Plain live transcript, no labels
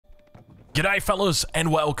G'day fellas and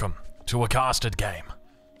welcome to a casted game.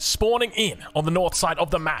 Spawning in on the north side of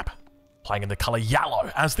the map, playing in the colour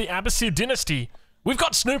yellow as the Abbasid dynasty, we've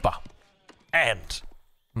got Snooper. And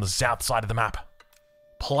on the south side of the map,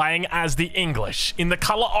 playing as the English in the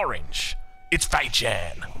colour orange, it's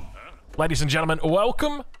Fei-Chan. Ladies and gentlemen,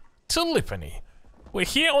 welcome to Lipany. We're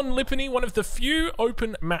here on Lipany, one of the few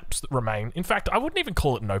open maps that remain. In fact, I wouldn't even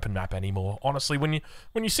call it an open map anymore. Honestly, when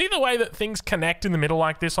you see the way that things connect in the middle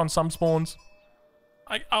like this on some spawns,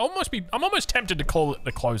 I'm almost tempted to call it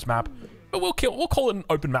a closed map, but we'll call it an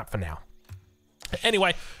open map for now.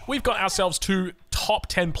 Anyway, we've got ourselves two top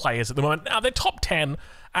 10 players at the moment. Now, they're top 10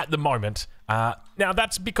 at the moment. Now,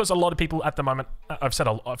 that's because a lot of people at the moment, I've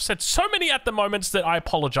said so many at the moments that I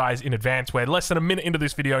apologize in advance. We're less than a minute into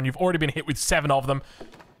this video and you've already been hit with 7 of them.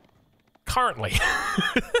 Currently,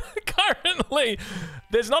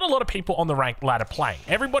 there's not a lot of people on the ranked ladder playing.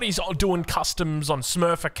 Everybody's doing customs on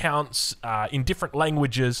Smurf accounts in different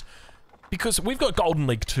languages because we've got Golden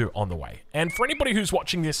League 2 on the way. And for anybody who's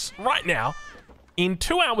watching this right now, in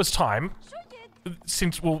 2 hours' time,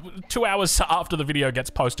 2 hours after the video gets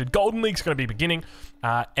posted, Golden League's going to be beginning,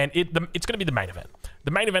 and it's going to be the main event.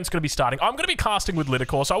 The main event's going to be starting. I'm going to be casting with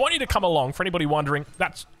Lidicor, so I want you to come along. For anybody wondering,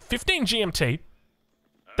 that's 15 GMT.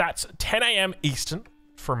 That's 10 a.m. Eastern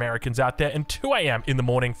for Americans out there, and 2 a.m. in the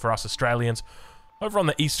morning for us Australians over on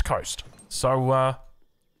the East Coast. So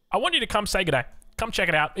I want you to come say good day. Come check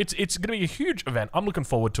it out. It's going to be a huge event. I'm looking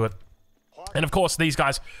forward to it. And of course, these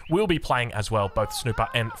guys will be playing as well. Both Snooper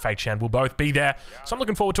and Fei-Chan will both be there. So I'm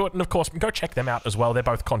looking forward to it. And of course, go check them out as well. They're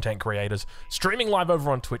both content creators, streaming live over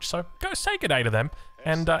on Twitch. So go say good day to them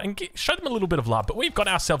and show them a little bit of love. But we've got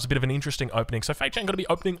ourselves a bit of an interesting opening. So Fei-Chan going to be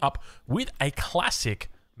opening up with a classic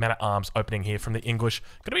man-at-arms opening here from the English.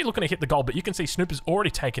 Going to be looking to hit the gold, but you can see Snooper's already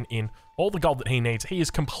taken in all the gold that he needs. He is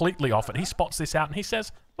completely off it. He spots this out and he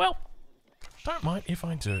says, well, don't mind if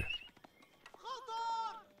I do.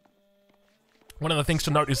 One of the things to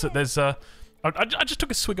note is that there's, I just took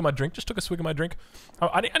a swig of my drink, Oh,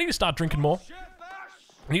 I need to start drinking more.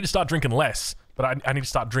 I need to start drinking less, but I need to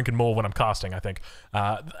start drinking more when I'm casting, I think.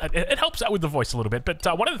 It helps out with the voice a little bit, but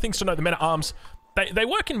one of the things to note, the men-at-arms, they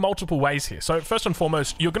work in multiple ways here. So first and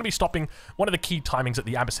foremost, you're going to be stopping one of the key timings that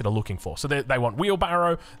the Abbasid are looking for. So they want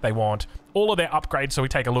wheelbarrow, they want all of their upgrades. So we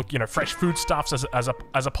take a look, fresh foodstuffs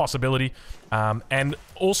as a possibility, and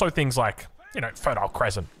also things like, Fertile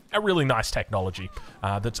Crescent. A really nice technology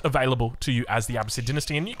that's available to you as the Abbasid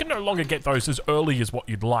dynasty, and you can no longer get those as early as what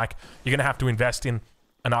you'd like. You're going to have to invest in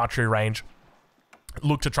an archery range,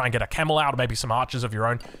 look to try and get a camel out, or maybe some archers of your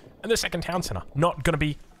own, and the second town center. Not going to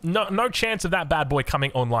be, no chance of that bad boy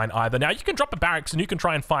coming online either. Now, you can drop a barracks and you can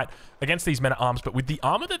try and fight against these men-at-arms, but with the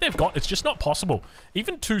armor that they've got, it's just not possible.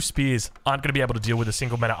 Even 2 spears aren't going to be able to deal with a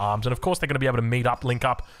single men-at-arms, and of course, they're going to be able to meet up, link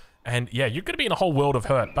up, and yeah, you're going to be in a whole world of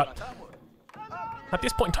hurt, but at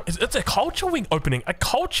this point in time, it's a culture wing opening. A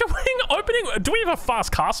culture wing opening? Do we have a fast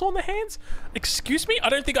castle on the hands? Excuse me? I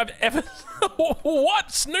don't think I've ever... What?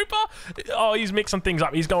 Snooper? Oh, he's mixing things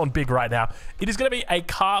up. He's going big right now. It is going to be a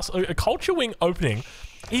culture wing opening.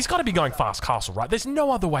 He's got to be going fast castle, right? There's no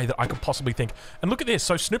other way that I could possibly think. And look at this.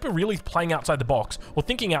 So Snooper really playing outside the box, or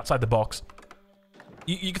thinking outside the box.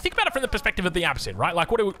 You can think about it from the perspective of the Abbasid, right? Like,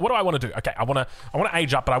 what do I want to do? Okay, I want to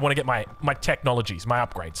age up, but I want to get my technologies, my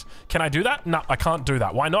upgrades. Can I do that? No, I can't do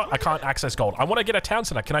that. Why not? I can't access gold. I want to get a town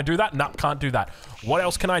center. Can I do that? No, can't do that. What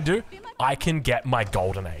else can I do? I can get my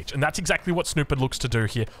golden age. And that's exactly what Snooper looks to do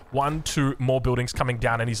here. 1, 2 more buildings coming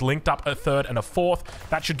down, and he's linked up a 3rd and a 4th.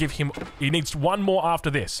 That should give him... He needs 1 more after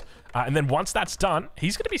this. And then once that's done,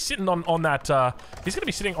 he's going to be sitting on that. He's going to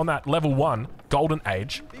be sitting on that level 1 golden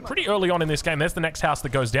age pretty early on in this game. There's the next house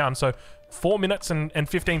that goes down. So 4 minutes and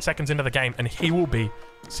 15 seconds into the game, and he will be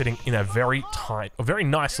sitting in a very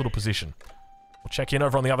nice little position. We'll check in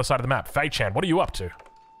over on the other side of the map. Fei-Chan, what are you up to?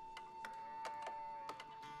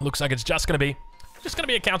 Looks like it's just going to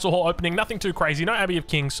be a council hall opening. Nothing too crazy. No Abbey of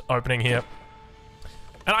Kings opening here.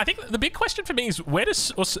 And I think the big question for me is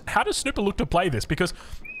how does Snooper look to play this? Because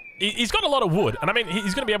he's got a lot of wood, and I mean,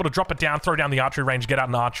 he's going to be able to drop it down, throw down the archery range, get out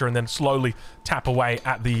an archer, and then slowly tap away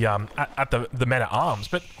at the men-at-arms.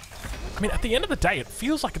 But I mean, at the end of the day, it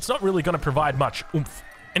feels like it's not really going to provide much oomph.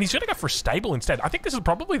 And he's going to go for a stable instead. I think this is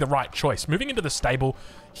probably the right choice. Moving into the stable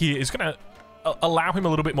here is going to allow him a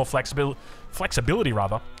little bit more flexibility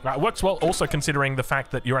rather. It works well also considering the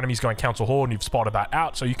fact that your enemy's going council hall and you've spotted that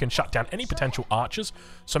out, so you can shut down any potential archers.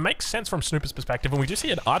 So it makes sense from Snooper's perspective, and we just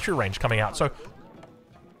see an archery range coming out. So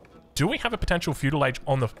do we have a potential feudal age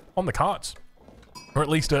on the cards? Or at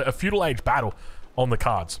least a feudal age battle on the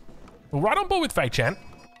cards? We'll right on board with Fei-Chan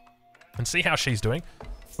and see how she's doing.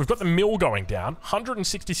 We've got the mill going down.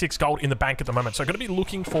 166 gold in the bank at the moment. So going to be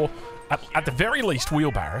looking for, at the very least,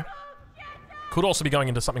 wheelbarrow. Could also be going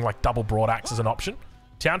into something like double broadaxe as an option.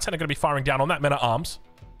 Town Center going to be firing down on that men-at-arms.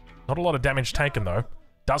 Not a lot of damage taken, though.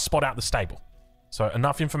 Does spot out the stable. So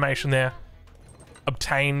enough information there.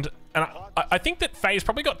 Obtained. And I think that Faye's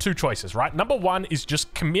probably got two choices, right? Number one is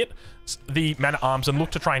just commit the men-at-arms and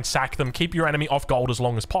look to try and sack them. Keep your enemy off gold as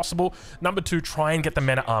long as possible. Number two, try and get the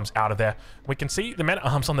men-at-arms out of there. We can see the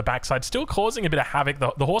men-at-arms on the backside still causing a bit of havoc.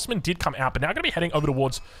 The horsemen did come out, but now going to be heading over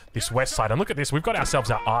towards this west side. And look at this. We've got ourselves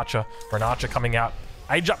our archer, or an archer coming out.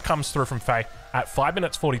 Age up comes through from Faye at 5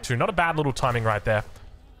 minutes 42. Not a bad little timing right there.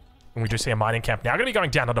 And we do see a mining camp. Now going to be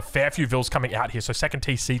going down on a fair few vills coming out here. So second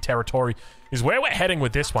TC territory is where we're heading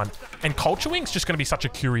with this one. And Culture Wing's just going to be such a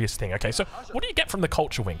curious thing. Okay, so what do you get from the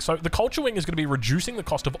Culture Wing? So the Culture Wing is going to be reducing the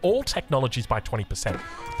cost of all technologies by 20%.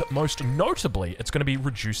 But most notably, it's going to be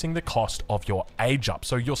reducing the cost of your age up.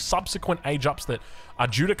 So your subsequent age ups that are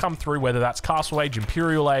due to come through, whether that's Castle Age,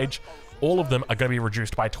 Imperial Age, all of them are going to be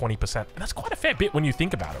reduced by 20%. And that's quite a fair bit when you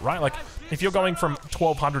think about it, right? Like, if you're going from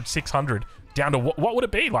 1,200, 600 down to what would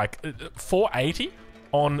it be? Like 480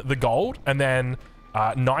 on the gold and then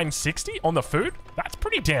 960 on the food? That's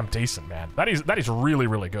pretty damn decent, man. That is really,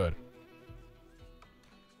 really good.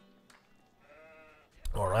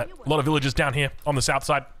 All right. A lot of villagers down here on the south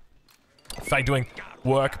side. Faye doing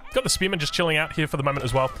work. Got the spearmen just chilling out here for the moment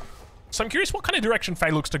as well. So I'm curious what kind of direction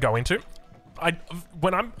Faye looks to go into.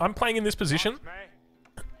 When I'm playing in this position,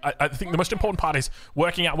 I think the most important part is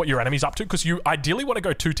working out what your enemy's up to, because you ideally want to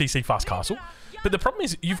go 2 TC fast castle. But the problem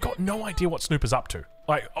is you've got no idea what Snooper's up to.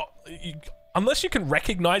 Like, unless you can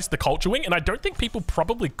recognize the Culture Wing, and I don't think people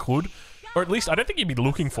probably could, or at least I don't think you'd be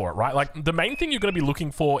looking for it, right? Like, the main thing you're going to be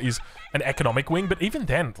looking for is an economic wing, but even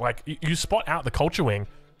then, like, you spot out the Culture Wing.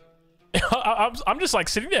 I'm just like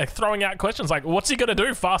sitting there throwing out questions like, what's he gonna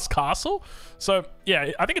do, fast castle? So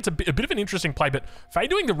yeah, I think it's a bit of an interesting play, but Faye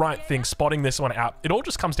doing the right thing, spotting this one out. It all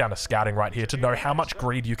just comes down to scouting right here to know how much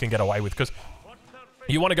greed you can get away with, because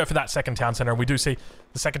you want to go for that second town center, and we do see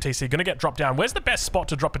the second TC gonna get dropped down. Where's the best spot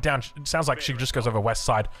to drop it down? It sounds like she just goes over west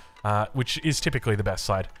side, which is typically the best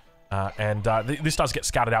side. This does get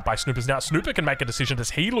scouted out by Snoopers. Now Snooper can make a decision.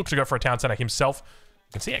 Does he look to go for a town center himself?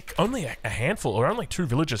 You can see only a handful, or only 2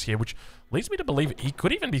 villagers here, which leads me to believe he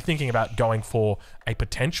could even be thinking about going for a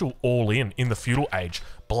potential all-in in the feudal age.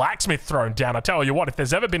 Blacksmith thrown down. I tell you what, if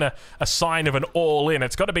there's ever been a sign of an all-in,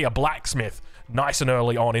 it's got to be a blacksmith nice and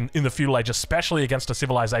early on in the feudal age, especially against a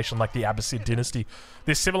civilization like the Abbasid dynasty.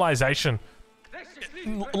 This civilization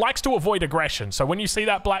likes to avoid aggression, so when you see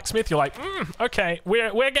that blacksmith, you're like, okay,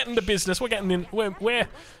 we're getting to business, we're getting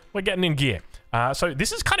in gear. So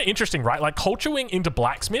this is kind of interesting, right? Like Culture Wing into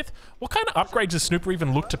Blacksmith. What kind of upgrades does Snooper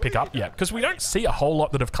even look to pick up yet? Because we don't see a whole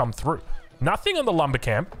lot that have come through. Nothing on the lumber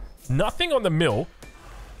camp, nothing on the mill,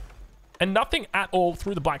 and nothing at all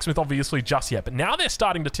through the Blacksmith, obviously, just yet. But now they're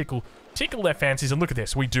starting to tickle their fancies. And look at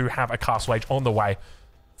this. We do have a Castle Age on the way.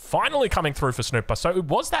 Finally coming through for Snooper. So it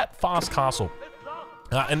was that fast castle.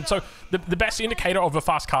 And so the best indicator of a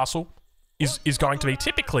fast castle is going to be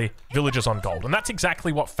typically villagers on gold. And that's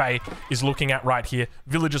exactly what Faye is looking at right here.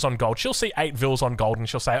 Villagers on gold. She'll see 8 vills on gold and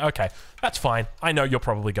she'll say, okay, that's fine. I know you're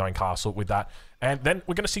probably going castle with that. And then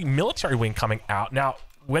we're going to see military wing coming out. Now,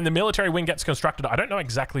 when the military wing gets constructed, I don't know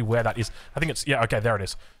exactly where that is. I think it's, yeah, okay, there it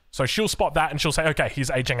is. So she'll spot that and she'll say, okay, he's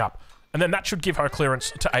aging up. And then that should give her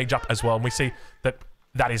clearance to age up as well. And we see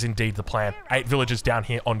that is indeed the plan. 8 villagers down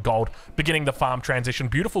here on gold, beginning the farm transition.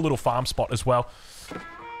 Beautiful little farm spot as well.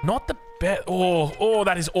 Not the best. Oh,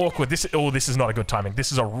 that is awkward. This is not a good timing.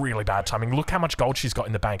 This is a really bad timing. Look how much gold she's got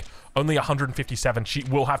in the bank. Only 157. She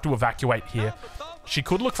will have to evacuate here. She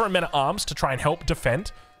could look for a men-at-arms to try and help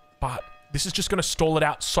defend, but this is just going to stall it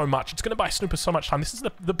out so much. It's going to buy Snooper so much time. This is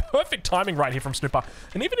the perfect timing right here from Snooper.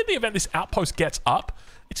 And even in the event this outpost gets up,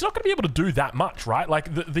 it's not going to be able to do that much, right?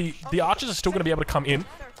 Like, the archers are still going to be able to come in.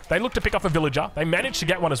 They look to pick up a villager. They managed to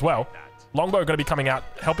get one as well. Longbow going to be coming out,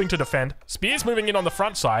 helping to defend. Spear's moving in on the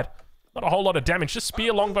front side. Not a whole lot of damage. Just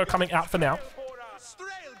Spear, Longbow coming out for now.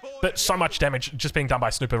 But so much damage just being done by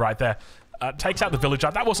Snooper right there. Takes out the villager.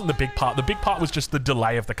 That wasn't the big part. The big part was just the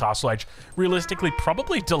delay of the Castle Age. Realistically,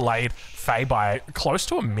 probably delayed Faye by close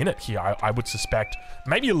to a minute here, I would suspect.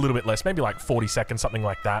 Maybe a little bit less. Maybe like 40 seconds, something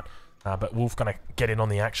like that. But Wolf going to get in on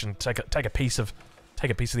the action. Take a piece of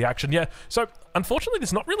the action. Yeah. So unfortunately,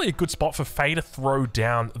 there's not really a good spot for Faye to throw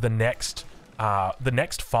down the next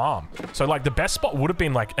farm. So like the best spot would have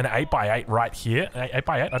been like an 8x8 right here. 8x8.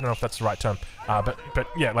 I don't know if that's the right term. But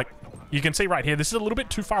yeah, like You can see right here, this is a little bit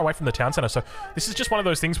too far away from the town center. So this is just one of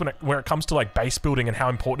those things where it comes to like base building and how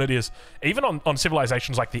important it is, even on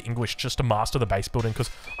civilizations like the English, just to master the base building, because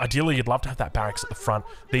ideally you'd love to have that barracks at the front,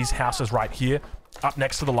 these houses right here, up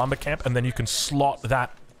next to the lumber camp, and then you can slot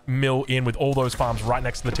that mill in with all those farms right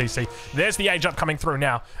next to the TC. There's the age up coming through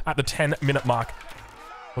now at the 10-minute mark.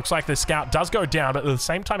 Looks like the scout does go down, but at the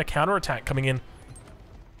same time a counterattack coming in.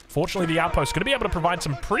 Fortunately, the outpost is going to be able to provide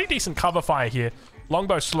some pretty decent cover fire here.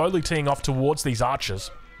 Longbow slowly teeing off towards these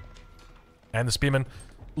archers. And the spearman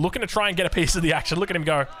looking to try and get a piece of the action. Look at him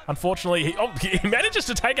go. Unfortunately, he manages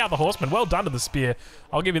to take out the horseman. Well done to the spear.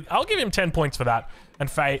 I'll give him 10 points for that. And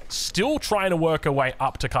Faye still trying to work her way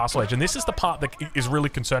up to Castle Age. And this is the part that is really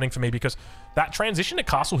concerning for me, because that transition to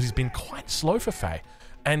Castle has been quite slow for Faye.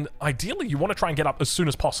 And ideally, you want to try and get up as soon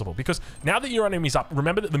as possible, because now that your enemy's up,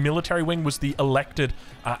 remember that the military wing was the elected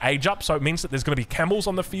age up, so it means that there's going to be camels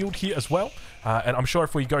on the field here as well. And I'm sure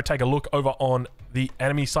if we go take a look over on the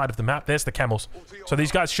enemy side of the map, there's the camels. So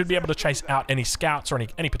these guys should be able to chase out any scouts or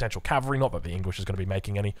any potential cavalry, not that the English is going to be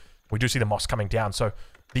making any. We do see the mosque coming down. So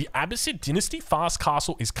the Abbasid Dynasty fast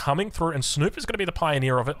castle is coming through, and Snoop is going to be the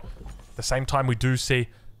pioneer of it. At the same time, we do see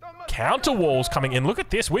counter walls coming in. Look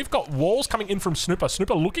at this. We've got walls coming in from Snooper.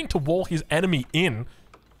 Snooper looking to wall his enemy in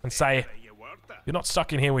and say, you're not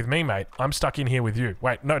stuck in here with me, mate. I'm stuck in here with you.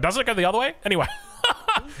 Wait, no, doesn't it go the other way? Anyway.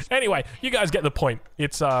 Anyway, you guys get the point.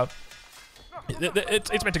 It's meant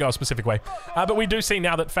to go a specific way. But we do see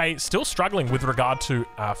now that Faye's still struggling with regard to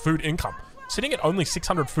food income. Sitting at only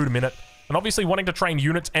 600 food a minute. And obviously wanting to train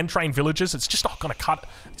units and train villagers, it's just not going to cut.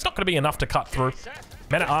 It's not going to be enough to cut through.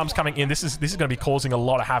 Men-at-Arms coming in. This is going to be causing a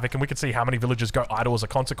lot of havoc, and we can see how many villagers go idle as a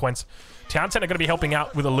consequence. Town Center going to be helping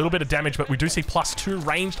out with a little bit of damage, but we do see +2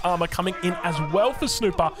 ranged armor coming in as well for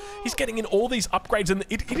Snooper. He's getting in all these upgrades, and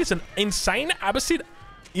it is an insane Abbasid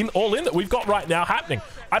all-in that we've got right now happening.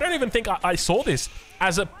 I don't even think I saw this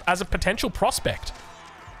as a potential prospect.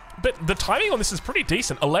 But the timing on this is pretty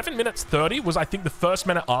decent. 11 minutes 30 was, I think, the first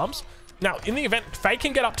Men-at-Arms. Now, in the event Faye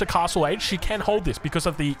can get up to Castle Age, she can hold this because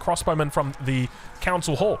of the crossbowmen from the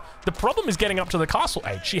Council Hall. The problem is getting up to the Castle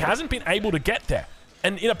Age. She hasn't been able to get there.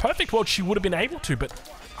 And in a perfect world, she would have been able to, but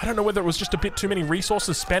I don't know whether it was just a bit too many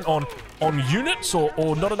resources spent on units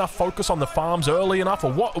or not enough focus on the farms early enough,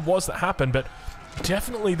 or what it was that happened, but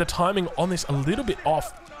definitely the timing on this a little bit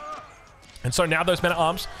off. And so now those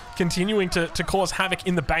Men-at-Arms continuing to cause havoc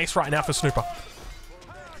in the base right now for Snooper.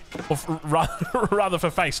 Or rather for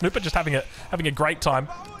Faye. Snooper just having a great time.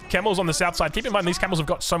 Camels on the south side. Keep in mind, these camels have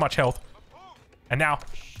got so much health. And now,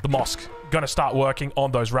 the mosque going to start working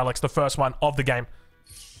on those relics. The first one of the game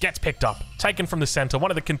gets picked up. Taken from the center.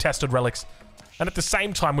 One of the contested relics. And at the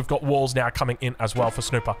same time, we've got walls now coming in as well for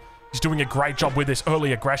Snooper. He's doing a great job with this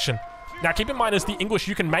early aggression. Now, keep in mind, as the English,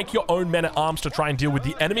 you can make your own Men-at-Arms to try and deal with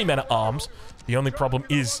the enemy Men-at-Arms. The only problem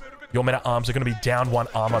is your Men-at-Arms are going to be down 1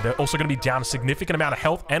 armor. They're also going to be down a significant amount of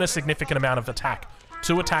health and a significant amount of attack.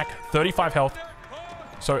 2 attack, 35 health.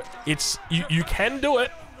 So it's you can do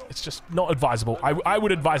it. It's just not advisable. I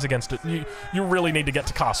would advise against it. You really need to get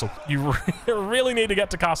to Castle. You really need to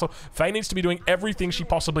get to Castle. Faye needs to be doing everything she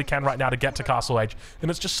possibly can right now to get to Castle Age,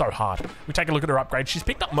 and it's just so hard. We take a look at her upgrade. She's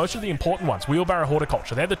picked up most of the important ones. Wheelbarrow,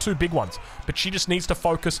 Horticulture. They're the 2 big ones, but she just needs to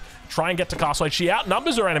focus, try and get to Castle Age. She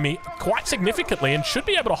outnumbers her enemy quite significantly and should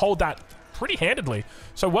be able to hold that pretty handedly.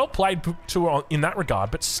 So well played to her in that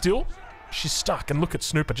regard, but still, she's stuck. And look at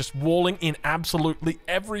Snooper just walling in absolutely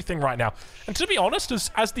everything right now. And to be honest,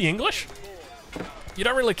 as the English, you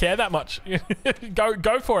don't really care that much.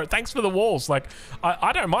 Go for it. Thanks for the walls. Like,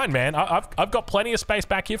 I don't mind, man. I've got plenty of space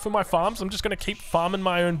back here for my farms. I'm just going to keep farming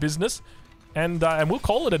my own business, and we'll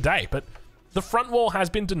call it a day. But the front wall has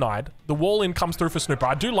been denied. The wall in comes through for Snooper.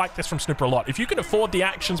 I do like this from Snooper a lot. If you can afford the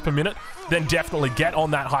actions per minute, then definitely get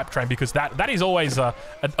on that hype train, because that is always a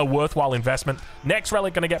worthwhile investment. Next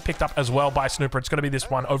relic going to get picked up as well by Snooper. It's going to be this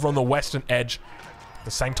one over on the western edge. At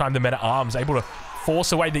the same time, the Men-at-Arms able to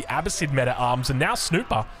force away the Abbasid Men-at-Arms, and now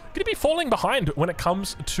Snooper going to be falling behind when it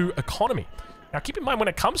comes to economy. Now, keep in mind, when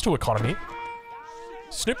it comes to economy,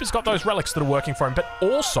 Snooper's got those relics that are working for him, but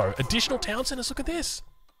also additional town centers. Look at this.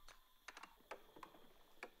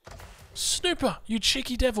 Snooper, you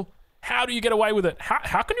cheeky devil. How do you get away with it?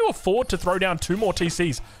 How can you afford to throw down 2 more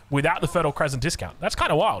TCs without the Fertile Crescent discount? That's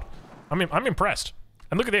kind of wild. I'm impressed.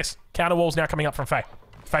 And look at this. Counter walls now coming up from Faye.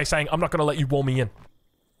 Faye saying, I'm not going to let you wall me in.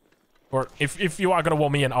 Or if you are going to wall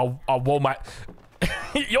me in, I'll wall my...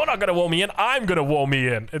 You're not going to wall me in. I'm going to wall me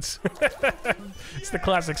in. It's it's the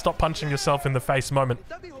classic stop punching yourself in the face moment.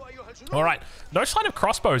 All right, no sign of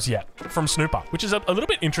crossbows yet from Snooper, which is a little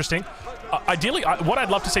bit interesting. Ideally, what I'd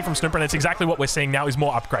love to see from Snooper, and it's exactly what we're seeing now, is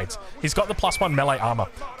more upgrades. He's got the +1 melee armor,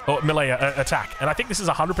 or melee attack, and I think this is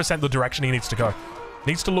 100% the direction he needs to go.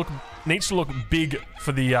 Needs to look big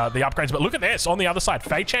for the upgrades. But look at this on the other side.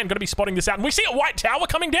 Fei Chan going to be spotting this out, and we see a White Tower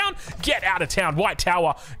coming down. Get out of town, White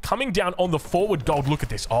Tower coming down on the forward gold. Look at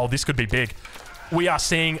this. Oh, this could be big. We are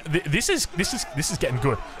seeing this is getting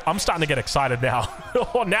good. I'm starting to get excited now.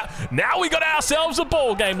 Oh, now we got ourselves a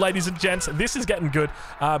ball game, ladies and gents. This is getting good.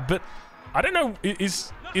 But I don't know,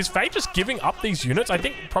 is Fei just giving up these units? I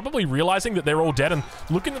think probably realizing that they're all dead and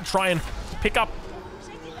looking to try and pick up.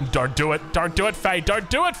 Don't do it. Don't do it, Fei. Don't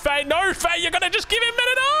do it, Fei. No, Fei, you're gonna just give him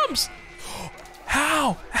men-at-arms.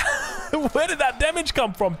 How? Where did that damage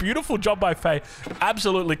come from? Beautiful job by Fei.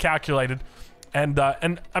 Absolutely calculated. And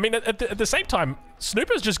I mean, at the same time,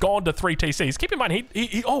 Snooper's just gone to 3 TCs. Keep in mind,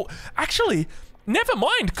 oh, actually, never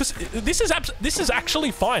mind, because this is actually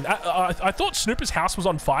fine. I thought Snooper's house was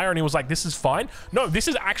on fire, and he was like, this is fine. No, this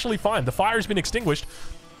is actually fine. The fire has been extinguished.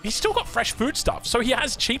 He's still got fresh food stuff, so he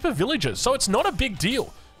has cheaper villagers, so it's not a big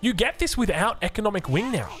deal. You get this without economic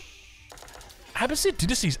wing now. Abbasid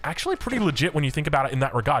Dynasty is actually pretty legit when you think about it in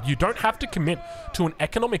that regard. You don't have to commit to an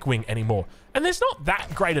economic wing anymore. And there's not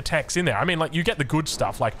that great a tax in there. I mean, like, you get the good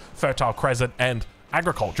stuff like Fertile Crescent and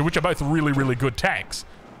Agriculture, which are both really, really good tax.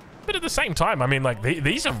 But at the same time, I mean, like,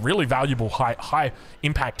 these are really valuable high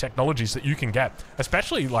impact technologies that you can get,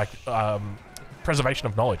 especially like Preservation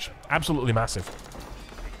of Knowledge. Absolutely massive.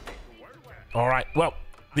 All right, well,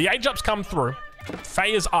 the age ups come through.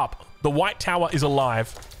 Fei is up. The White Tower is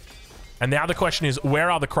alive. And now the question is, where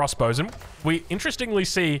are the crossbows? And we interestingly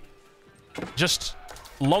see just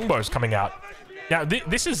longbows coming out. Now,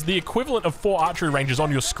 this is the equivalent of 4 archery ranges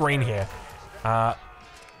on your screen here. I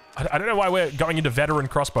don't know why we're going into veteran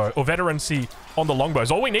crossbow or veterancy on the longbows.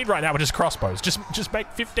 All we need right now are just crossbows. Just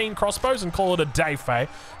make 15 crossbows and call it a day, Fei.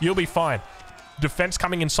 You'll be fine. Defense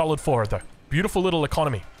coming in solid for it, though. Beautiful little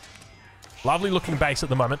economy. Lovely looking base at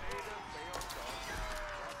the moment.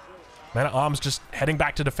 Men-at-Arms just heading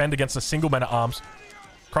back to defend against a single Men-at-Arms.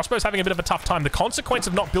 Crossbow's having a bit of a tough time. The consequence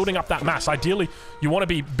of not building up that mass, ideally, you want to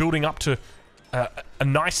be building up to a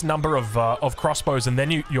nice number of crossbows, and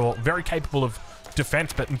then you're very capable of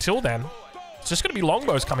defense. But until then, it's just going to be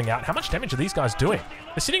longbows coming out. How much damage are these guys doing?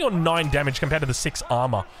 They're sitting on 9 damage compared to the 6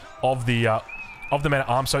 armor of the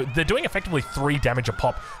Men-at-Arms. So they're doing effectively 3 damage a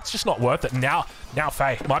pop. It's just not worth it. Now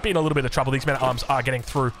Fei might be in a little bit of trouble. These Men-at-Arms are getting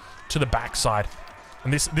through to the backside.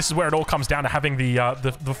 And this is where it all comes down to having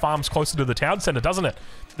the farms closer to the town center, doesn't it?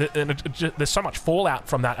 There's so much fallout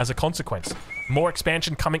from that as a consequence. More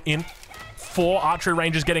expansion coming in. 4 archery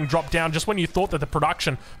ranges getting dropped down. Just when you thought that the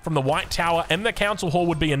production from the White Tower and the Council Hall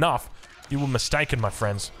would be enough, you were mistaken, my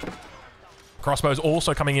friends. Crossbows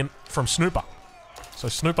also coming in from Snooper. So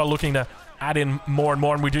Snooper looking to add in more and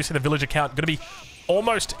more, and we do see the villager count going to be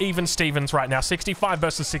almost even Stevens right now. 65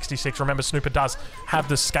 versus 66. Remember, Snooper does have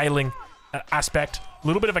the scaling aspect. A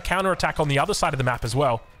little bit of a counter-attack on the other side of the map as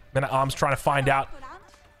well. Men-at-Arms trying to find out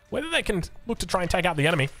whether they can look to try and take out the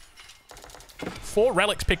enemy. 4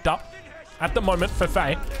 relics picked up at the moment for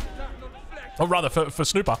Fei. Or rather, for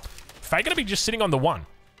Snooper. Fei going to be just sitting on the 1.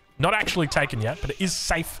 Not actually taken yet, but it is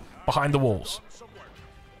safe behind the walls.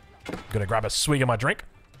 Gonna grab a swig of my drink.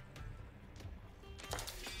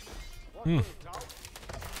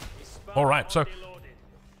 Alright, so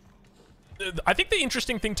I think the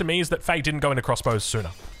interesting thing to me is that Fei didn't go into crossbows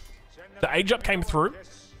sooner. The age up came through,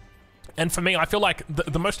 and for me, I feel like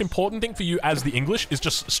the most important thing for you as the English is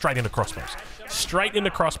just straight into crossbows. Straight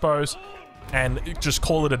into crossbows, and just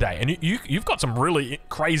call it a day. And you've got some really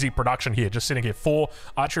crazy production here, just sitting here. 4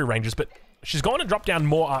 archery ranges, but she's gone and dropped down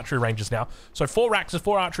more archery ranges now. So 4 racks of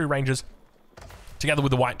 4 archery ranges together with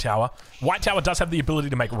the White Tower. White Tower does have the ability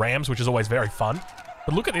to make rams, which is always very fun.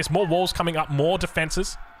 But look at this, more walls coming up, more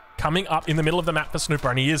defenses coming up in the middle of the map for Snooper,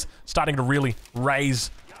 and he is starting to really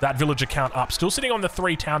raise that villager count up. Still sitting on the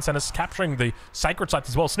 3 town centers, capturing the sacred sites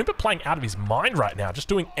as well. Snooper playing out of his mind right now, just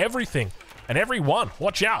doing everything and everyone.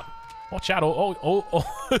 Watch out. Watch out.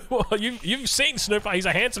 You've seen Snooper. He's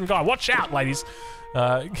a handsome guy. Watch out, ladies.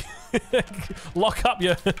 Lock up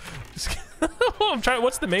your... I'm trying...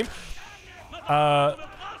 What's the meme? I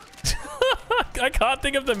can't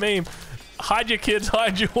think of the meme. Hide your kids,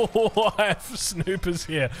 hide your wife. Snooper's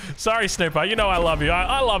here. Sorry, Snooper. You know I love you.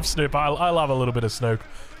 I love Snooper. I love a little bit of Snoop.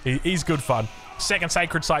 He's good fun. Second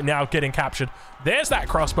sacred site now getting captured. There's that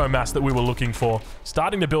crossbow mass that we were looking for.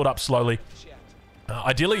 Starting to build up slowly.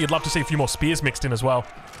 Ideally, you'd love to see a few more spears mixed in as well,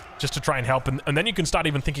 just to try and help. And then you can start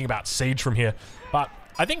even thinking about siege from here. But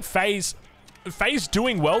I think Fei's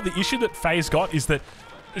doing well. The issue that Fei's got is that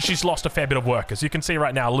she's lost a fair bit of workers. You can see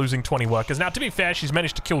right now losing 20 workers. Now, to be fair, she's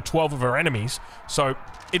managed to kill 12 of her enemies, so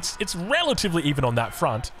it's relatively even on that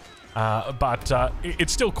front, but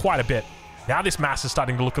it's still quite a bit. Now this mass is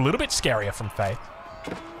starting to look a little bit scarier from Faye,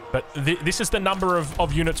 but this is the number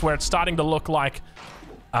of units where it's starting to look like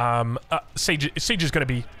siege is going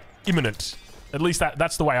to be imminent. At least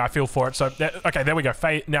that's the way I feel for it. So, okay, there we go.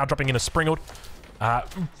 Faye now dropping in a Springald.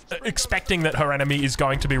 Expecting that her enemy is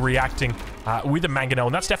going to be reacting with a Mangonel,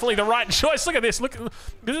 and that's definitely the right choice. Look at this. Look,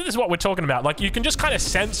 this is what we're talking about. Like, you can just kind of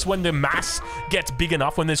sense when the mass gets big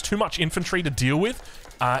enough, when there's too much infantry to deal with.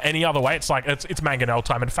 Any other way, it's like, it's Mangonel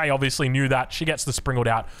time, and Faye obviously knew that. She gets the Springald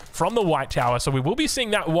out from the White Tower, so we will be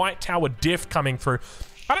seeing that White Tower diff coming through.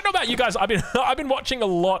 I don't know about you guys. I've been watching a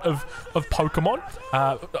lot of Pokemon.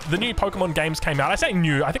 The new Pokemon games came out. I say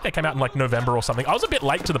new. I think they came out in like November or something. I was a bit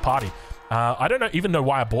late to the party. I don't even know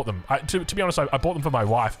why I bought them. To be honest, I bought them for my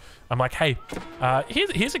wife. I'm like, hey,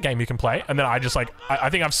 here's a game you can play. And then I just like, I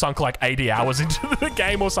think I've sunk like 80 hours into the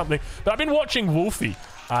game or something. But I've been watching Wolfie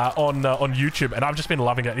on YouTube, and I've just been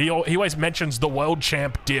loving it. He always mentions the World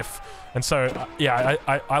Champ diff. And so, yeah,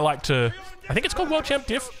 I like to... I think it's called World Champ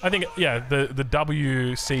Diff. I think, yeah, the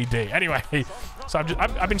WCD. Anyway, so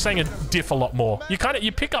I've been saying a diff a lot more.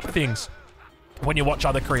 You pick up things when you watch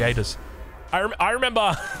other creators. I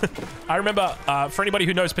remember for anybody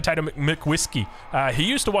who knows Potato McWhiskey, he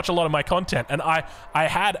used to watch a lot of my content, and I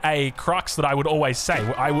had a crux that I would always say.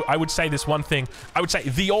 I would say this one thing. I would say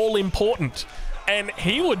the all important. And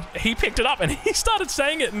he picked it up and he started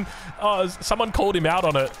saying it, and someone called him out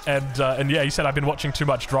on it, and yeah, he said, I've been watching too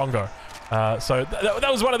much Drongo. So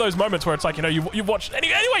that was one of those moments where it's like, you know, you watch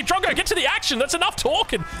anyway, Drongo, get to the action. That's enough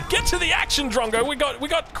talking. Get to the action, Drongo. We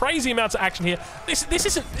got crazy amounts of action here. This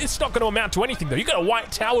isn't, it's not going to amount to anything though. You got a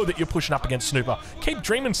White Tower that you're pushing up against Snooper. Keep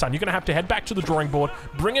dreaming, son. You're going to have to head back to the drawing board,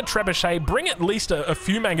 bring a Trebuchet, bring at least a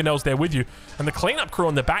few Mangonels there with you, and the cleanup crew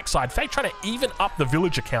on the backside. Faye trying to even up the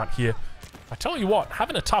villager count here. I tell you what,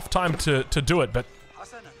 having a tough time to do it, but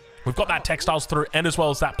we've got that textiles through, and as well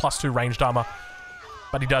as that +2 ranged armor.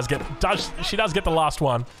 But she does get the last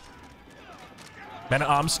one.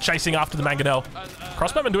 Man-at-Arms chasing after the Mangonel.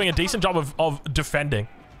 Crossbowman doing a decent job of defending.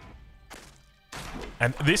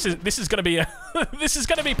 And this is going to be this is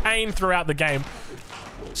going to be pain throughout the game.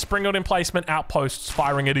 Springald emplacement, outposts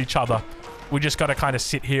firing at each other. We just got to kind of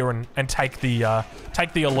sit here and take the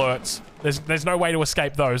alerts. There's no way to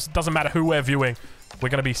escape those. Doesn't matter who we're viewing. We're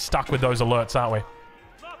going to be stuck with those alerts, aren't we?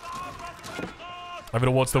 Over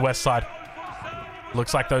towards the west side.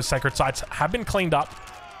 Looks like those sacred sites have been cleaned up.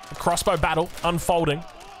 The crossbow battle unfolding.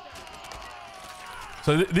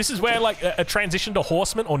 So this is where like a transition to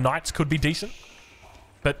horsemen or knights could be decent.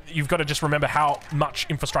 But you've got to just remember how much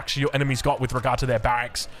infrastructure your enemy's got with regard to their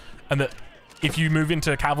barracks. And that if you move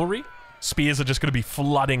into cavalry, spears are just going to be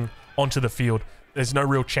flooding onto the field. There's no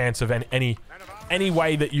real chance of any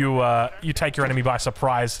way that you take your enemy by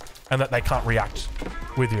surprise and that they can't react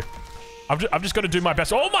with you. I've just got to do my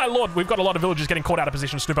best. Oh my lord, we've got a lot of villagers getting caught out of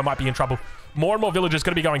position. Snooper might be in trouble. More and more villagers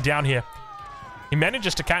going to be going down here. He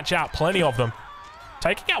manages to catch out plenty of them.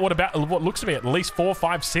 Taking out what looks to be at least 4,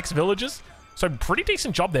 5, 6 villagers. So pretty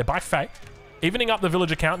decent job there by Faye. Evening up the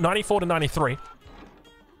villager count, 94 to 93.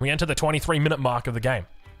 We enter the 23-minute mark of the game.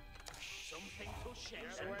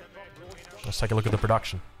 Let's take a look at the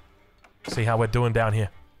production. See how we're doing down here.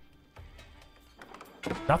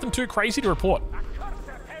 Nothing too crazy to report.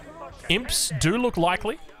 Imps do look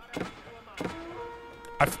likely.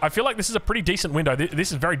 I feel like this is a pretty decent window.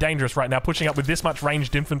 This is very dangerous right now, pushing up with this much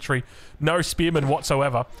ranged infantry. No spearmen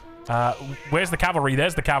whatsoever. Where's the cavalry?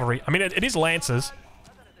 There's the cavalry. I mean, it is lancers.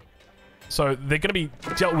 So they're going to be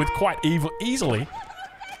dealt with quite easily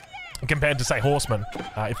compared to, say, horsemen,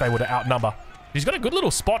 if they were to outnumber. He's got a good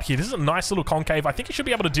little spot here. This is a nice little concave. I think he should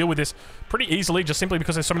be able to deal with this pretty easily, just simply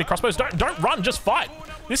because there's so many crossbows. Don't run, just fight.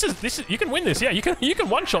 This is you can win this. Yeah, you can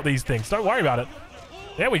one-shot these things. Don't worry about it.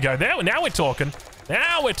 There we go. Now we're talking.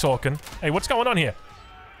 Now we're talking. Hey, what's going on here?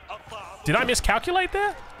 Did I miscalculate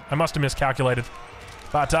there? I must have miscalculated.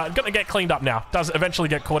 But gonna get cleaned up now. Does eventually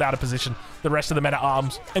get caught out of position. The rest of the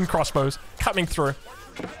men-at-arms and crossbows coming through.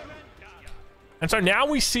 And so now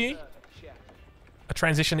we see a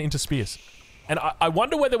transition into spears. And I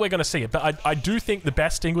wonder whether we're going to see it, but I do think the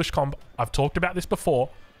best English comp, I've talked about this before,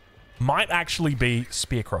 might actually be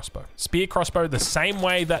spear crossbow. Spear crossbow, the same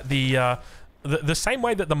way that the same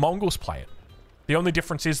way that the Mongols play it. The only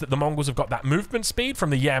difference is that the Mongols have got that movement speed from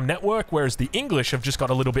the Yam network, whereas the English have just got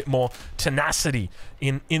a little bit more tenacity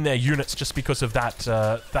in their units, just because of that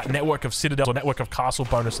that network of citadel or network of castle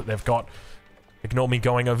bonus that they've got. Ignore me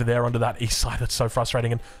going over there onto that east side. That's so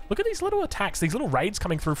frustrating. And look at these little attacks, these little raids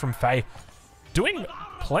coming through from Faye. doing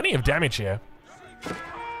plenty of damage here.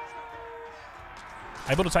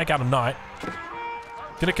 Able to take out a knight.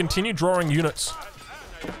 Gonna continue drawing units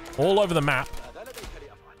all over the map.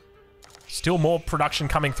 Still more production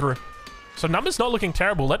coming through. So numbers not looking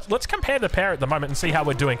terrible. Let's compare the pair at the moment and see how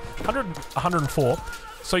we're doing. 100, 104.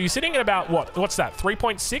 So you're sitting at about, what's that?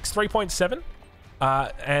 3.6,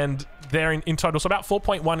 3.7? And they're in total, so about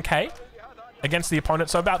 4.1k against the opponent.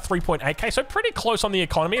 So about 3.8k. So pretty close on the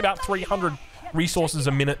economy. About 300 resources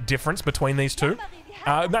a minute difference between these two.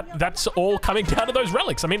 That's all coming down to those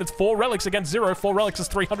relics. I mean, it's 4 relics against 0. 4 relics is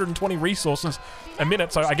 320 resources a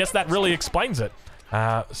minute. So I guess that really explains it.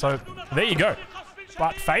 So there you go.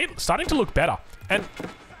 But Faye starting to look better. And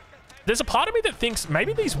there's a part of me that thinks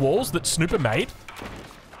maybe these walls that Snooper made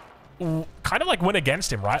kind of like went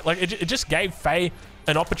against him, right? Like it just gave Faye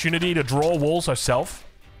an opportunity to draw walls herself,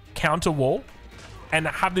 counter wall, and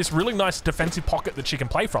have this really nice defensive pocket that she can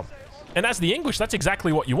play from. And as the English, that's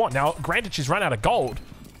exactly what you want. Now, granted, she's run out of gold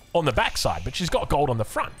on the backside, but she's got gold on the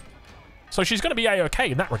front. So she's going to be A-okay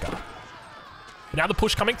in that regard. But now the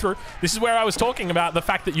push coming through. This is where I was talking about the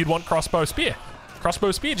fact that you'd want crossbow spear.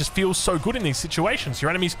 Crossbow spear just feels so good in these situations. Your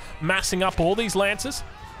enemy's massing up all these lances.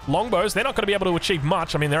 Longbows, they're not going to be able to achieve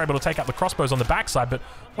much. I mean, they're able to take out the crossbows on the backside, but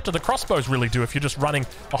what do the crossbows really do if you're just running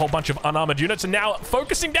a whole bunch of unarmored units? And now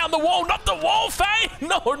focusing down the wall, not the wall, Faye!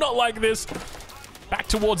 No, not like this. Back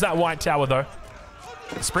towards that white tower, though.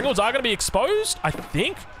 The Springalds are going to be exposed, I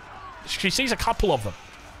think. She sees a couple of them.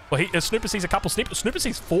 Well, Snooper sees a couple. Snooper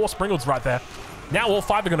sees 4 Springalds right there. Now all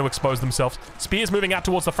 5 are going to expose themselves. Spears moving out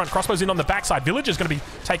towards the front. Crossbows in on the backside. Villager's going to be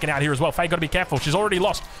taken out here as well. Faye got to be careful. She's already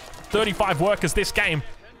lost 35 workers this game.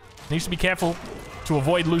 Needs to be careful to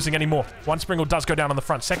avoid losing any more. One Springald does go down on the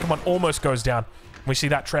front. Second one almost goes down. We see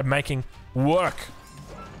that Treb making work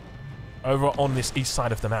over on this east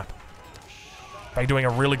side of the map. Faye doing a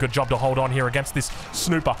really good job to hold on here against this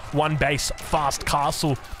Snooper. One base, fast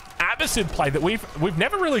castle. Abbasid play that we've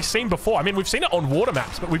never really seen before. I mean, we've seen it on water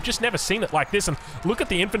maps, but we've just never seen it like this. And look at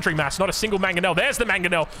the infantry mass, not a single mangonel. There's the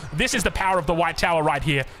mangonel. This is the power of the white tower right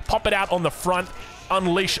here. Pop it out on the front.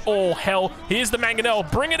 Unleash all hell. Here's the mangonel.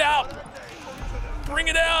 Bring it out. Bring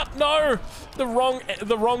it out. No, the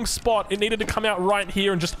wrong spot. It needed to come out right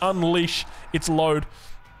here and just unleash its load.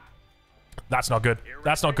 That's not good.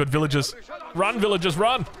 That's not good, villagers. Run, villagers,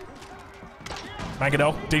 run.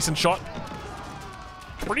 Mangonel, decent shot.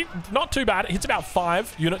 Not too bad. It hits about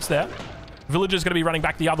 5 units there. Villagers going to be running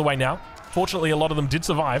back the other way now. Fortunately, a lot of them did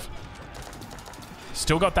survive.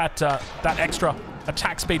 Still got that extra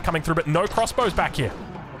attack speed coming through, but no crossbows back here.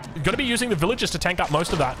 You're going to be using the villagers to tank up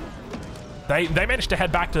most of that. They managed to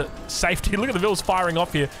head back to safety. Look at the vills firing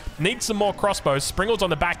off here. Need some more crossbows. Springalds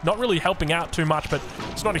on the back, not really helping out too much, but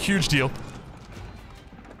it's not a huge deal.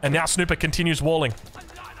 And now Snooper continues walling.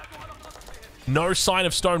 No sign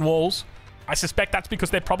of stone walls. I suspect that's because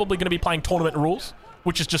they're probably going to be playing tournament rules,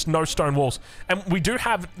 which is just no stone walls. And we do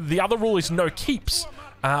have, the other rule is no keeps.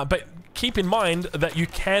 But keep in mind that you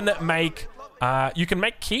can make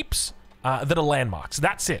keeps that are landmarks.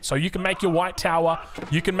 That's it. So you can make your white tower,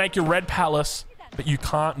 you can make your red palace, but you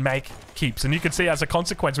can't make keeps. And you can see as a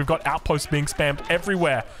consequence, we've got outposts being spammed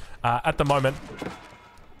everywhere at the moment.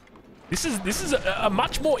 This is a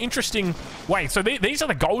much more interesting way. So these are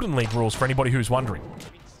the Golden League rules for anybody who's wondering.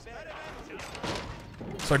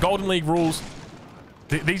 So Golden League rules,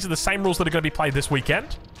 these are the same rules that are going to be played this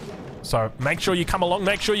weekend. So make sure you come along.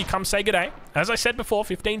 Make sure you come say good day. As I said before,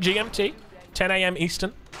 15 GMT, 10 a.m.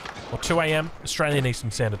 Eastern, or 2 a.m. Australian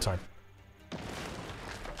Eastern Standard Time.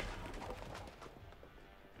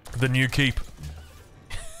 The new keep.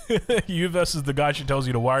 You versus the guy she tells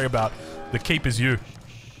you to worry about. The keep is you.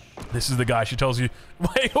 This is the guy she tells you...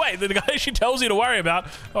 Wait, the guy she tells you to worry about?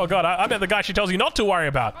 Oh, God, I meant the guy she tells you not to worry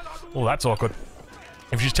about. Oh, that's awkward.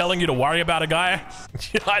 If she's telling you to worry about a guy,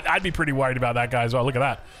 I'd be pretty worried about that guy as well. Look at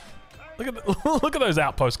that. Look at those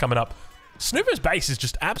outposts coming up. Snooper's base is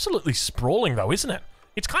just absolutely sprawling, though, isn't it?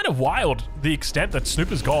 It's kind of wild, the extent that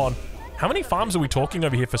Snooper's gone. How many farms are we talking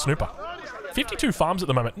over here for Snooper? 52 farms at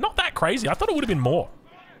the moment. Not that crazy. I thought it would have been more.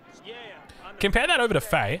 Compare that over to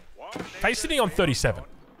Faye. Faye's sitting on 37.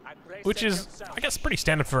 Which is, I guess, pretty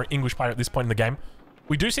standard for an English player at this point in the game.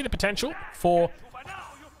 We do see the potential for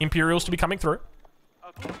Imperials to be coming through.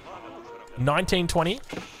 1920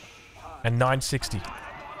 and 960.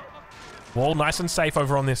 Wall nice and safe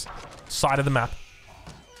over on this side of the map.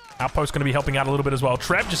 Outpost going to be helping out a little bit as well.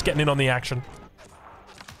 Trev just getting in on the action.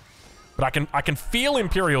 But I can feel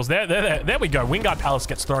Imperials. There we go. Wingard Palace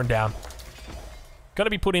gets thrown down. Going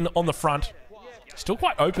to be put in on the front. Still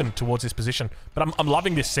quite open towards this position, but I'm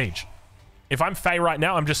loving this siege. If I'm Faye right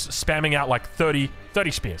now, I'm just spamming out like 30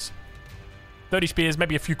 spears. 30 spears,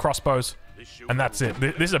 maybe a few crossbows, and that's it.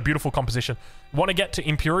 This is a beautiful composition. Want to get to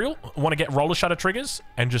Imperial, want to get roller shutter triggers,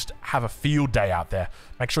 and just have a field day out there.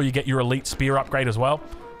 Make sure you get your elite spear upgrade as well,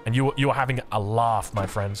 and you are having a laugh, my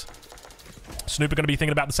friends. Snooper going to be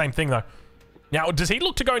thinking about the same thing, though. Now, does he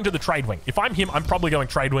look to go into the trade wing? If I'm him, I'm probably going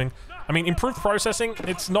trade wing. I mean, improved processing,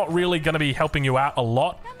 it's not really going to be helping you out a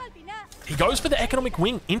lot. He goes for the economic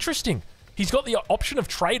wing. Interesting. He's got the option of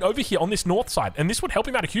trade over here on this north side, and this would help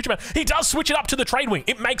him out a huge amount. He does switch it up to the trade wing.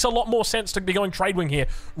 It makes a lot more sense to be going trade wing here.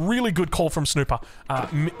 Really good call from Snooper.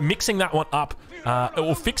 Mixing that one up,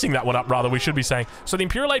 or fixing that one up, rather, we should be saying. So the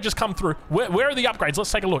Imperial Age has come through. Where are the upgrades?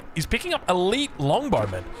 Let's take a look. He's picking up elite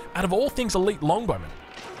longbowmen. Out of all things, elite longbowmen.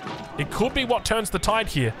 It could be what turns the tide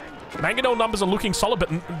here. Mangonel numbers are looking solid, but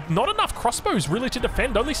not enough crossbows really to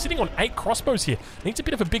defend. Only sitting on 8 crossbows here. Needs a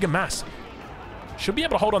bit of a bigger mass. Should be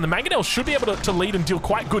able to hold on. The Mangonels should be able to lead and deal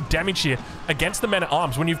quite good damage here against the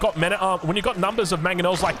men-at-arms. When you've got when you've got numbers of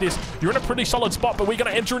Mangonels like this, you're in a pretty solid spot, but we're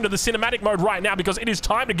going to enter into the cinematic mode right now because it is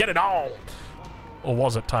time to get it on. Or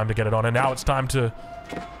was it time to get it on? And now it's time to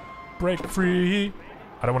break free.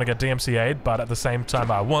 I don't want to get DMCA'd, but at the same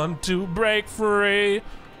time, I want to break free.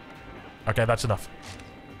 Okay, that's enough.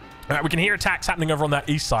 All right, we can hear attacks happening over on that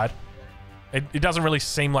east side. It doesn't really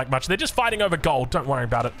seem like much. They're just fighting over gold. Don't worry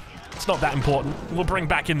about it. It's not that important. We'll bring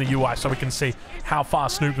back in the UI so we can see how far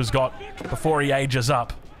Snooper's got before he ages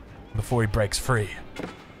up, before he breaks free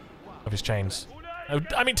of his chains.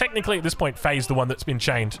 I mean, technically at this point, Faye's the one that's been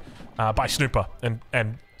chained by Snooper,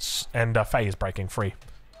 and Faye is breaking free.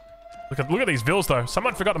 Look at these vills though.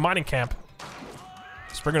 Someone forgot a mining camp.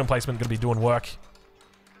 Springer emplacement going to be doing work.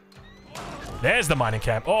 There's the mining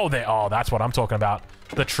camp. Oh, that's what I'm talking about.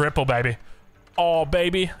 The triple, baby. Oh,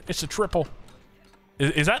 baby, it's a triple.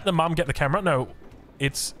 Is that the mum get the camera? No,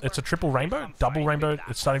 it's a triple rainbow, double rainbow.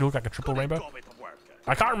 It's starting to look like a triple rainbow.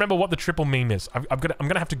 I can't remember what the triple meme is. I'm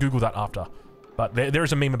gonna have to Google that after. But there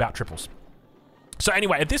is a meme about triples. So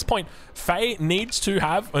anyway, at this point, Faye needs to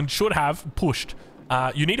have and should have pushed.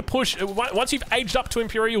 You need to push once you've aged up to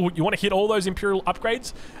Imperial. You want to hit all those Imperial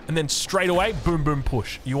upgrades, and then straight away, boom, boom,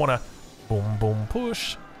 push. You want to boom, boom,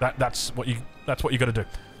 push. That's what you got to do.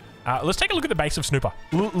 Let's take a look at the base of Snooper.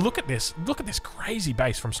 Look at this. Look at this crazy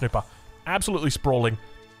base from Snooper. Absolutely sprawling.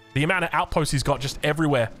 The amount of outposts he's got just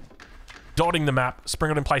everywhere. Dotting the map.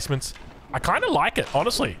 Sprinkled emplacements. I kind of like it,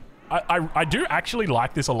 honestly. I do actually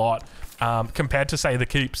like this a lot compared to, say, the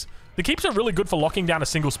keeps. The keeps are really good for locking down a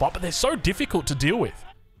single spot, but they're so difficult to deal with.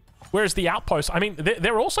 Whereas the outposts, I mean,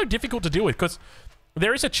 they're also difficult to deal with because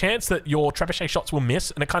there is a chance that your trebuchet shots will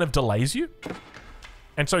miss and it kind of delays you.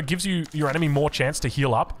 And so it gives your enemy more chance to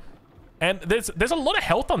heal up. And there's a lot of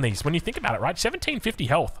health on these when you think about it, right? 1750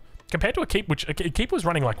 health compared to a keep, which a keep was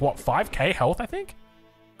running like, what, 5k health, I think?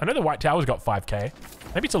 I know the White Tower's got 5k.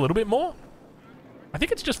 Maybe it's a little bit more. I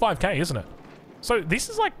think it's just 5k, isn't it? So this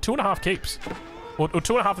is like 2.5 keeps. Or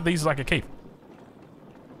 2.5 of these is like a keep.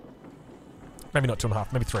 Maybe not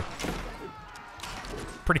 2.5, maybe 3.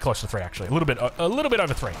 Pretty close to 3, actually. A little bit over 3. A little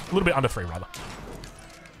bit under 3, rather.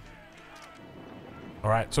 All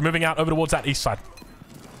right, so moving out over towards that east side.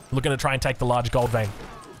 Looking to try and take the large gold vein.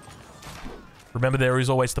 Remember, there is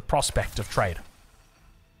always the prospect of trade.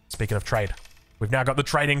 Speaking of trade, we've now got the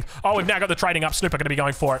trading. Oh, we've now got the trading up. Snooper going to be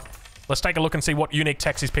going for it. Let's take a look and see what unique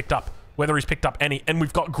techs he's picked up. Whether he's picked up any. And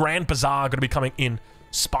we've got Grand Bazaar going to be coming in.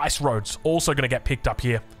 Spice Roads also going to get picked up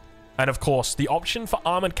here. And of course, the option for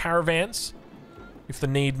armored caravans, if the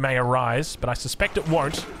need may arise, but I suspect it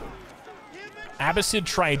won't. Abbasid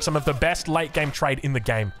trade, some of the best late game trade in the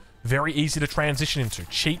game. Very easy to transition into.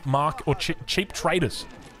 Cheap cheap traders.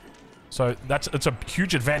 So it's a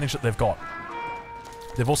huge advantage that they've got.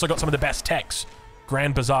 They've also got some of the best techs.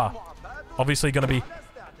 Grand Bazaar. Obviously going to be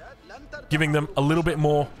giving them a little bit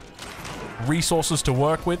more resources to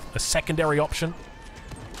work with. A secondary option.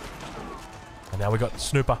 And now we got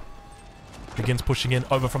Snooper. Begins pushing in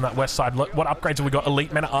over from that west side. Look, what upgrades have we got?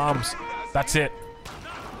 Elite Men-at-Arms. That's it.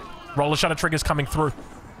 Roller shutter triggers coming through.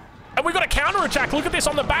 And we've got a counter-attack. Look at this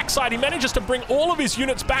on the backside. He manages to bring all of his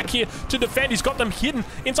units back here to defend. He's got them hidden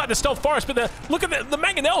inside the stealth forest. But look at the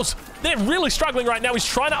Mangonels. They're really struggling right now. He's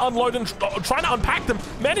trying to unload and trying to unpack them.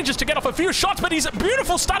 Manages to get off a few shots, but he's a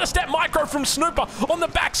beautiful stutter step micro from Snooper on the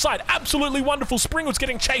backside. Absolutely wonderful. Springwood's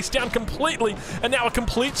getting chased down completely. And now a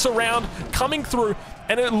complete surround coming through.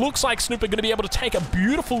 And it looks like Snooper going to be able to take a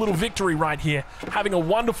beautiful little victory right here. Having a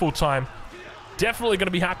wonderful time. Definitely going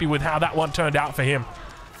to be happy with how that one turned out for him.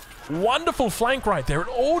 Wonderful flank right there. It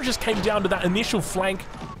all just came down to that initial flank.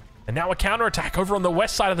 And now a counterattack over on the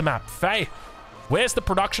west side of the map. Faye, where's the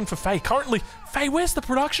production for Faye? Currently, Faye, where's the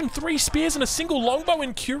production? 3 spears and a single longbow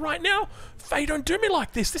in queue right now? Faye, don't do me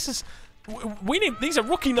like this. This We need, these are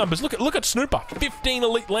rookie numbers. Look at Snooper. 15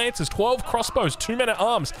 elite lancers, 12 crossbows, 2 men at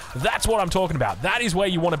arms. That's what I'm talking about. That is where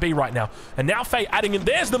you want to be right now. And now Faye adding in,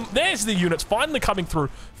 there's the units finally coming through.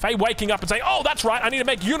 Faye waking up and saying, oh, that's right, I need to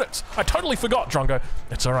make units. I totally forgot, Drongo.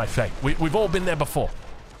 It's all right, Faye. We've all been there before.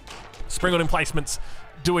 Spring on emplacements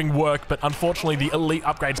doing work, but unfortunately the elite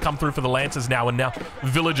upgrades come through for the lancers now, and now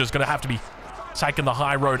villagers going to have to be taking the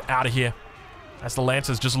high road out of here as the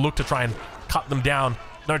lancers just look to try and cut them down.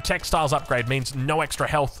 No textiles upgrade means no extra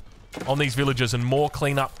health on these villagers and more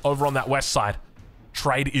cleanup over on that west side.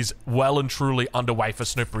 Trade is well and truly underway for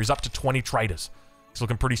Snooper. He's up to 20 traders. He's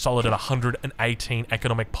looking pretty solid at 118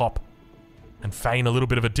 economic pop. And Faye in a little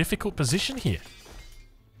bit of a difficult position here.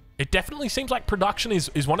 It definitely seems like production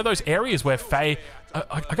is one of those areas where Faye...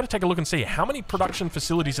 I got to take a look and see. How many production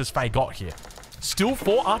facilities has Faye got here? Still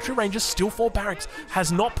 4 archery ranges, still 4 barracks.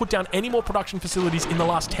 Has not put down any more production facilities in the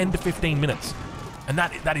last 10 to 15 minutes. And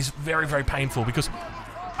that is very, very painful because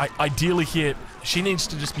ideally here, she needs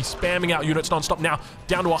to just be spamming out units non-stop. Now,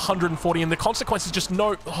 down to 140, and the consequence is just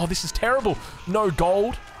no... Oh, this is terrible. No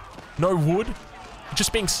gold, no wood,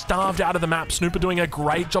 just being starved out of the map. Snooper doing a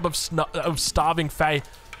great job of starving Faye.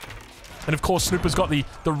 And of course, Snooper's got the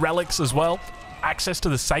relics as well. Access to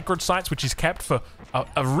the sacred sites, which is kept for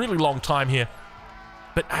a really long time here.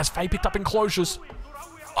 But has Faye picked up enclosures?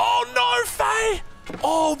 Oh no, Faye!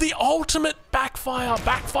 Oh, the ultimate backfire.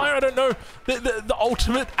 Backfire, I don't know. The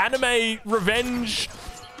ultimate anime revenge.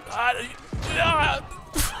 I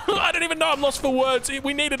don't even know. I'm lost for words.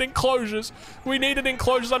 We needed enclosures. We needed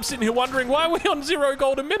enclosures. I'm sitting here wondering, why are we on 0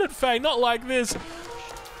 gold a minute, Faye? Not like this.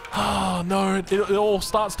 Oh, no. It all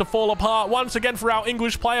starts to fall apart. Once again for our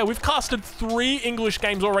English player. We've casted 3 English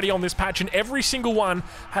games already on this patch, and every single one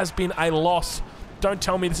has been a loss. Don't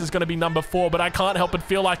tell me this is going to be number 4, but I can't help but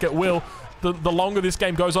feel like it will. The longer this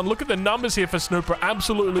game goes on. Look at the numbers here for Snooper.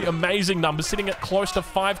 Absolutely amazing numbers, sitting at close to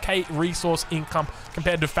 5k resource income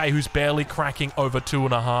compared to Faye, who's barely cracking over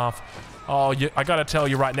 2.5. Oh, I gotta tell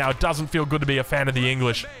you right now, it doesn't feel good to be a fan of the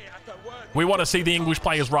English. We want to see the English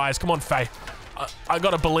players rise. Come on, Faye. I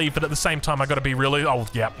gotta believe, but at the same time, I gotta be really... Oh,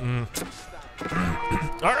 yeah.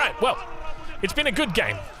 All right, well, it's been a good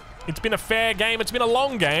game. It's been a fair game. It's been a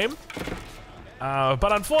long game.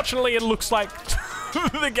 But unfortunately, it looks like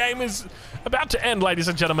the game is about to end, ladies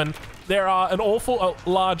and gentlemen. There are an awful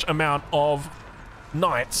large amount of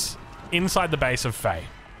knights inside the base of Faye.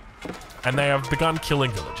 And they have begun killing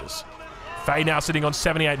villagers. Faye now sitting on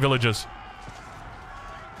 78 villagers.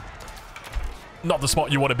 Not the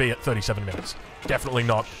spot you want to be at 37 minutes. Definitely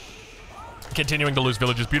not. Continuing to lose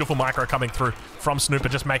villagers. Beautiful micro coming through from Snooper,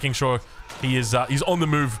 just making sure he is he's on the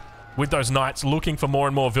move with those knights, looking for more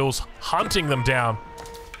and more vills, hunting them down.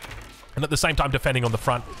 And at the same time defending on the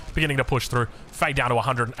front, beginning to push through. Faye down to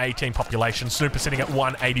 118 population. Snooper sitting at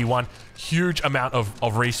 181. Huge amount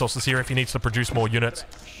of resources here if he needs to produce more units.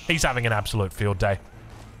 He's having an absolute field day.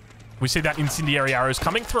 We see that incendiary arrows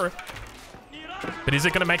coming through. But is it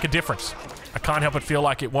going to make a difference? I can't help but feel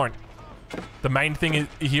like it won't. The main thing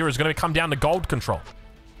here is going to come down to gold control.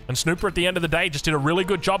 And Snooper, at the end of the day, just did a really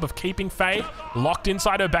good job of keeping Faye locked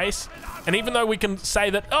inside her base. And even though we can say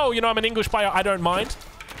that, oh, you know, I'm an English player, I don't mind.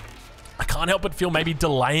 I can't help but feel maybe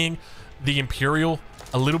delaying the Imperial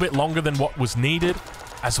a little bit longer than what was needed,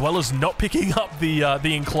 as well as not picking up the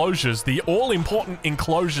enclosures, the all-important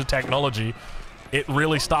enclosure technology. It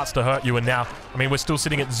really starts to hurt you. And now, I mean, we're still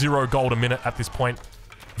sitting at 0 gold a minute at this point.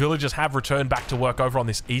 Villagers have returned back to work over on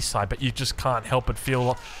this east side, but you just can't help but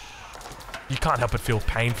feel... You can't help but feel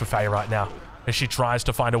pain for Faye right now as she tries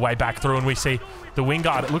to find a way back through, and we see the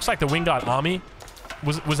Wingard. It looks like the Wingard army...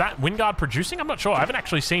 Was that Wingard producing? I'm not sure. I haven't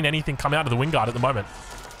actually seen anything come out of the Wingard at the moment.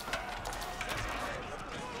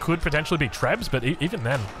 Could potentially be Trebs, but even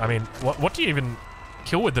then, I mean, what do you even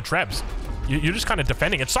kill with the Trebs? You're just kind of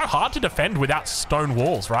defending. It's so hard to defend without stone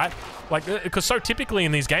walls, right? Like, because so typically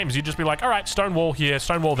in these games, you'd just be like, all right, stone wall here,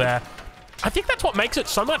 stone wall there. I think that's what makes it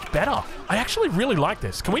so much better. I actually really like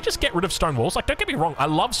this. Can we just get rid of stone walls? Like, don't get me wrong, I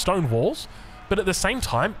love stone walls, but at the same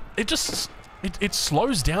time, it just... It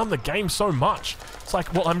slows down the game so much. It's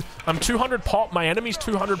like, well, I'm 200 pop, my enemy's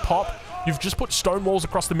 200 pop. You've just put stone walls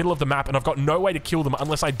across the middle of the map, and I've got no way to kill them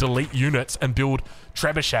unless I delete units and build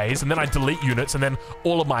trebuchets, and then I delete units, and then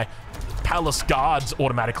all of my palace guards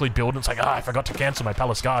automatically build, and it's like, ah, I forgot to cancel my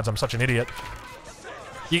palace guards. I'm such an idiot.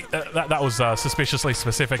 That was suspiciously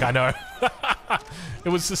specific, I know. It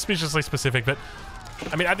was suspiciously specific, but...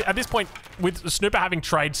 I mean, at this point, with Snooper having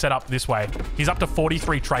trade set up this way, he's up to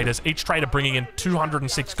 43 traders, each trader bringing in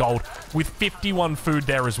 206 gold, with 51 food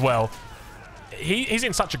there as well. He's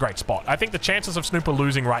in such a great spot. I think the chances of Snooper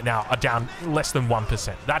losing right now are down less than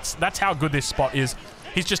 1%. That's how good this spot is.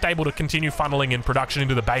 he's just able to continue funneling in production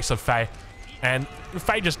into the base of Faye. And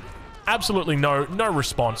Faye just absolutely no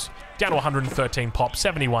response. Down to 113 pop,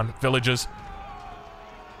 71 villagers.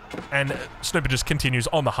 And Snooper just continues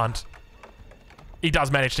on the hunt. He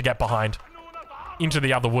does manage to get behind into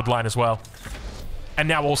the other wood line as well. And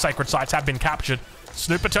now all sacred sites have been captured.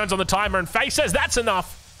 Snooper turns on the timer and Faye says that's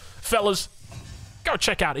enough. Fellas, go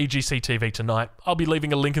check out EGC TV tonight. I'll be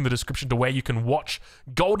leaving a link in the description to where you can watch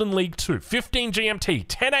Golden League 2, 15 GMT,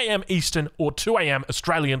 10 AM Eastern or 2 AM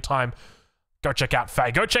Australian time. Go check out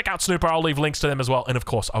Faye. Go check out Snooper. I'll leave links to them as well. And of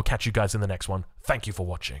course, I'll catch you guys in the next one. Thank you for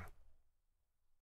watching.